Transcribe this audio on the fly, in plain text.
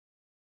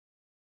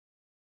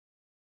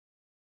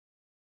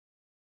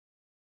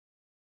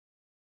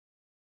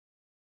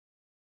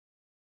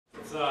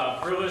It's a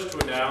privilege to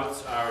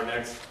announce our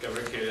next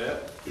governor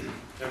candidate.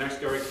 Our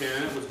next governor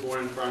candidate was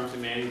born in Farmington,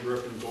 Maine, grew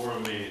up in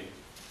Gorham, Maine.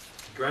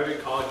 He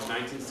graduated college in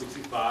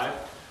 1965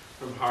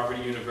 from Harvard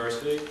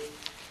University.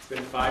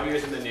 Spent 5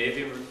 years in the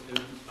Navy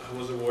and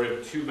was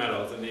awarded 2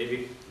 medals, a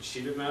Navy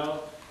Achievement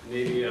Medal, a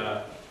Navy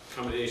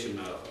Commendation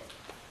Medal.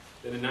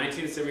 Then in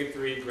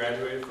 1973,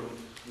 graduated from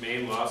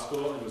Maine Law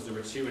School and was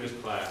number 2 in his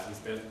class. He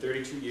spent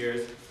 32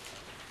 years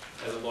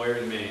as a lawyer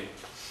in Maine.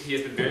 He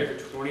has been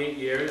married for 28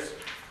 years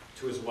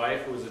to his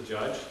wife, who is a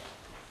judge.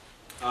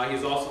 He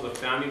is also the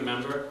founding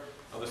member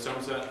of the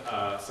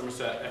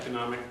Somerset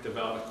Economic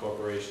Development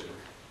Corporation.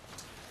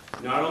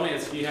 Not only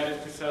has he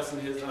had success in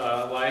his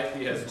life,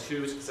 he has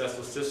 2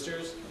 successful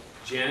sisters,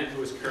 Janet,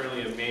 who is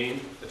currently a Maine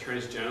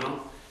Attorney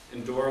General,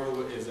 and Dora,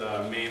 who is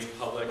Maine's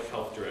Public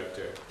Health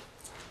Director.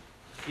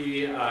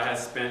 He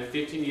has spent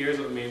 15 years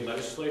in the Maine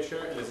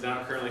legislature and is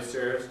now currently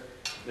serves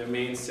in the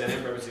Maine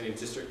Senate representing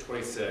District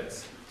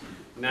 26.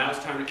 Now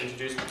it's time to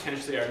introduce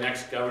potentially our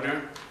next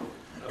governor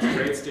of the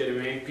great state of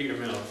Maine, Peter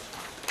Mills.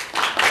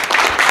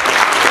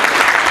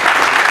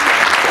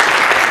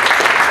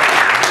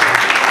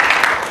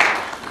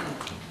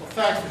 Well,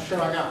 thanks for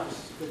showing up. This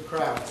is a good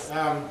crowd.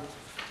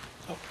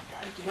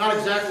 Not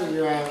exactly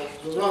the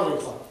Rotary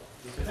Club.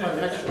 It's quite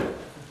an extra.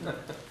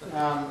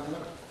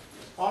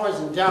 Always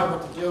in doubt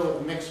what to do with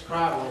a mixed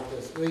crowd like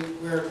this.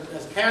 We're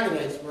as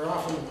candidates, we're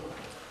often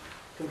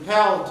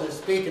compelled to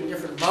speak in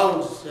different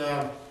modes,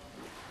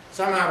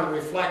 somehow to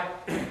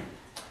reflect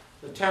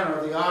the tenor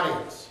of the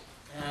audience.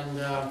 And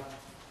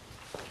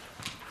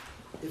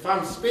if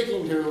I'm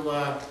speaking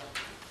to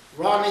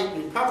raw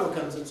meat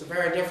Republicans, it's a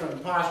very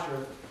different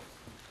posture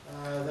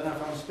than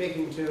if I'm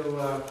speaking to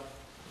a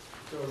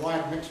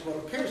wide mixture, what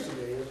appears to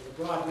be a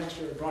broad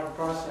mixture, a broad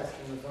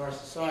cross-section of our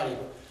society.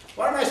 But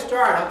why don't I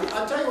start?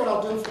 I'll tell you what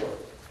I'll do for you.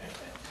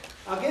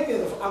 I'll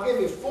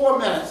give you 4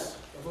 minutes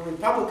of a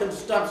Republican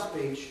stump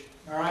speech,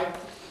 all right?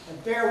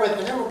 And bear with,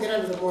 and then we'll get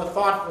into the more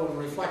thoughtful and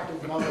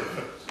reflective motive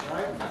things, all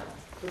right?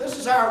 So this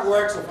is how it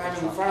works if I'm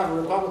in front of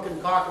a Republican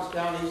caucus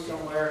down east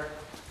somewhere,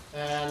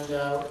 and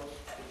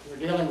we're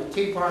dealing with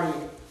Tea Party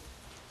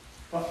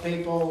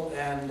people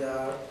and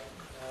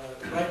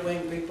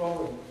right-wing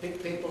people and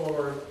big people who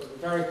are of a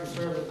very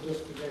conservative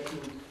disposition,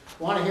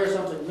 want to hear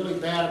something really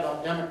bad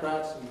about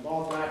Democrats and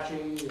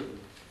Baldacci and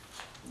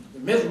the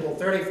miserable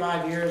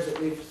 35 years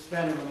that we've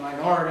spent in the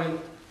minority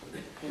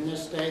in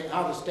this state,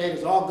 how the state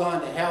has all gone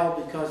to hell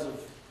because of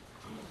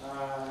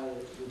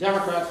the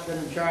Democrats have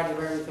been in charge of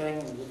everything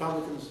and the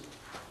Republicans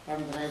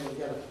haven't been able to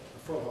get a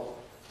foothold.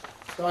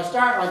 So I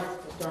start like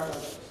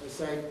this. I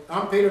say,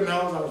 I'm Peter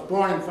Mills. I was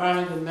born in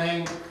Farmington,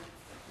 Maine.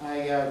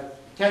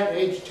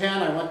 Age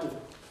 10, I went to,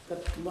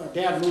 my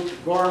dad moved to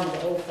Gorham with the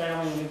whole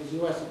family, and he was a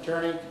U.S.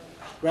 attorney.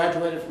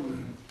 Graduated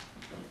from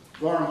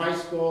Gorham High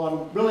School.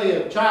 I'm really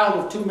a child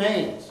of 2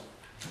 Maines.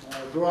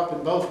 I grew up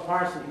in both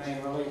parts of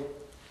Maine, really.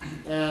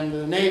 And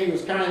the Navy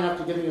was kind enough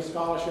to give me a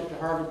scholarship to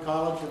Harvard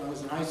College when I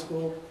was in high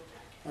school.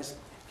 I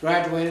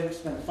graduated,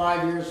 spent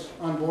 5 years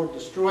on board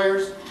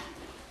destroyers,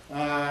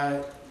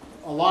 a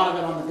lot of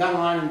it on the gun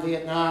line in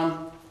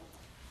Vietnam.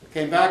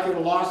 Came back here to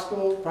law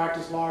school,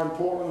 practiced law in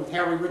Portland with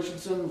Harry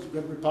Richardson, who's a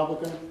good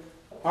Republican.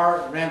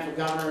 Ran for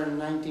governor in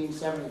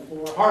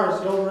 1974.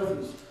 Horace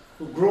Hildreth,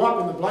 who grew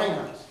up in the Blaine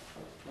House.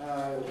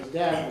 His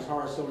dad was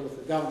Horace Hildreth,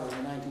 the governor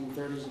in the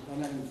 1930s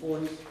and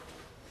 1940s.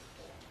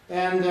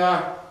 And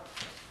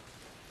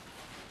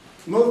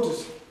moved to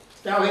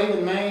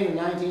Skowhegan, Maine in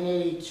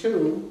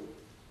 1982.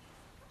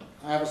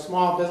 I have a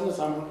small business.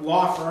 I'm a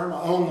law firm.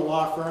 I own the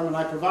law firm, and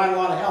I provide a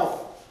lot of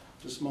help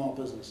to small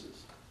businesses.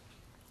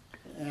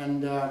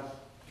 And I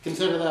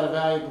consider that a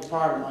valuable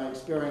part of my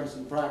experience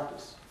and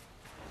practice.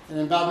 And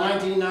in about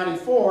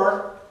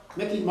 1994,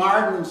 Mickey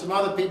Martin and some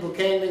other people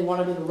came to me and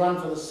wanted me to run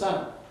for the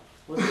Senate.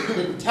 Well, they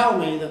didn't tell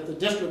me that the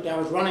district I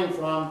was running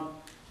from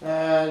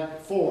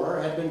had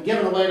been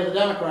given away to the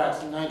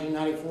Democrats in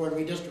 1994 and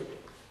redistricted.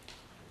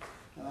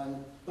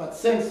 But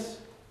since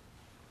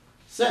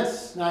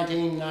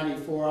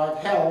 1994, I've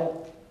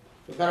held,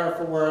 for better or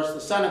for worse, the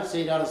Senate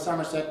seat out of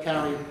Somerset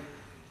County,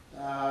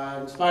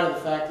 in spite of the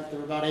fact that there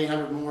are about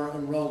 800 more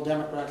enrolled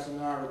Democrats than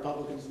there are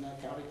Republicans in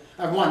that county.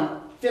 I've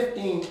won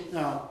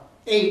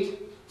 8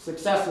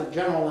 successive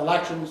general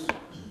elections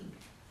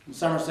in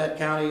Somerset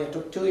County. I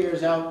took 2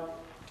 years out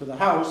to the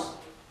House,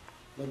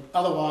 but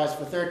otherwise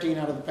for 13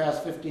 out of the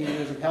past 15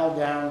 years I've held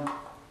down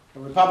a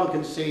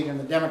Republican seat in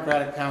the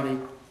Democratic county,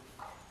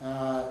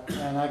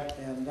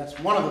 and that's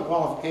one of the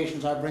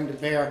qualifications I bring to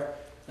bear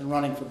in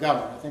running for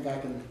governor. I think I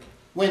can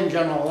win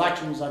general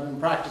elections. I've been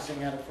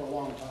practicing at it for a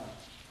long time.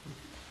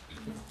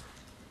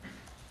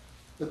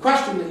 The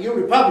question that you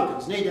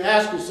Republicans need to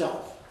ask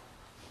yourself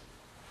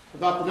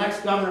about the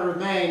next governor of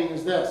Maine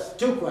is this.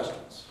 2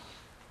 questions.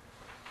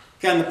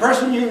 Can the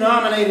person you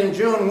nominate in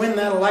June win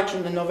that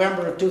election in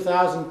November of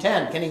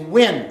 2010? Can he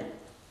win?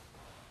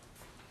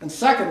 And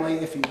secondly,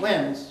 if he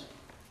wins,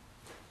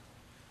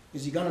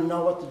 is he going to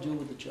know what to do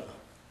with the job?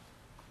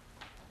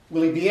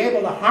 Will he be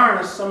able to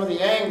harness some of the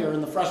anger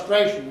and the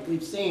frustration that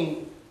we've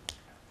seen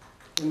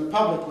in the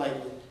public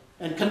lately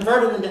and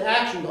convert it into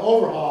action to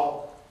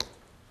overhaul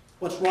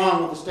what's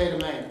wrong with the state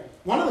of Maine.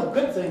 One of the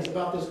good things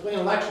about this clean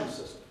election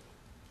system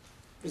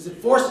is it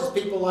forces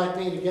people like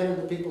me to get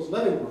into people's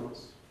living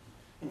rooms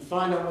and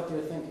find out what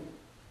they're thinking.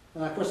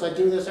 And of course I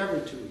do this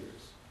every 2 years.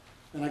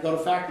 And I go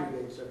to factory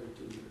gigs every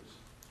 2 years.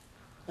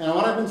 And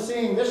what I've been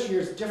seeing this year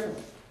is different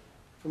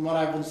from what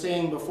I've been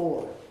seeing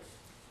before.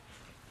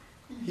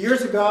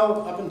 Years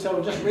ago, up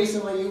until just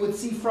recently, you would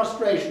see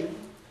frustration,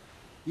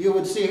 you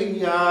would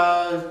see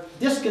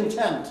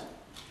discontent,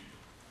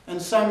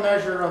 and some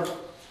measure of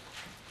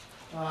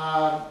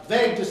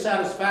vague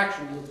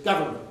dissatisfaction with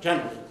government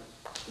generally,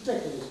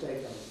 particularly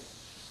state government.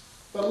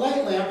 But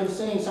lately I've been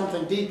seeing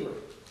something deeper: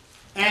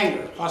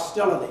 anger,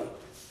 hostility,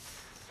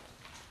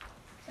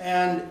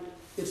 and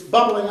it's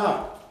bubbling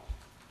up.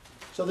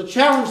 So the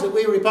challenge that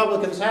we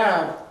Republicans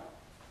have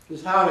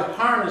is how to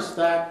harness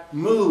that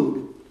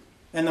mood,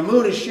 and the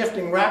mood is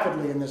shifting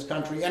rapidly in this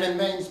country, and in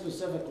Maine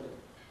specifically.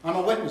 I'm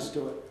a witness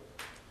to it.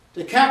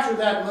 To capture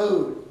that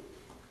mood,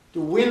 to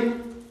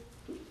win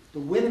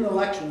an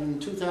election in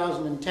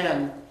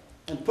 2010,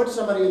 and put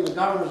somebody in the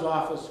governor's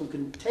office who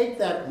can take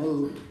that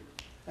mood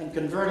and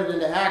convert it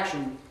into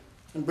action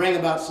and bring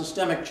about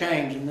systemic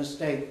change in this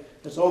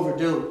state that's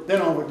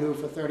been overdue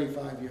for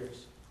 35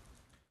 years.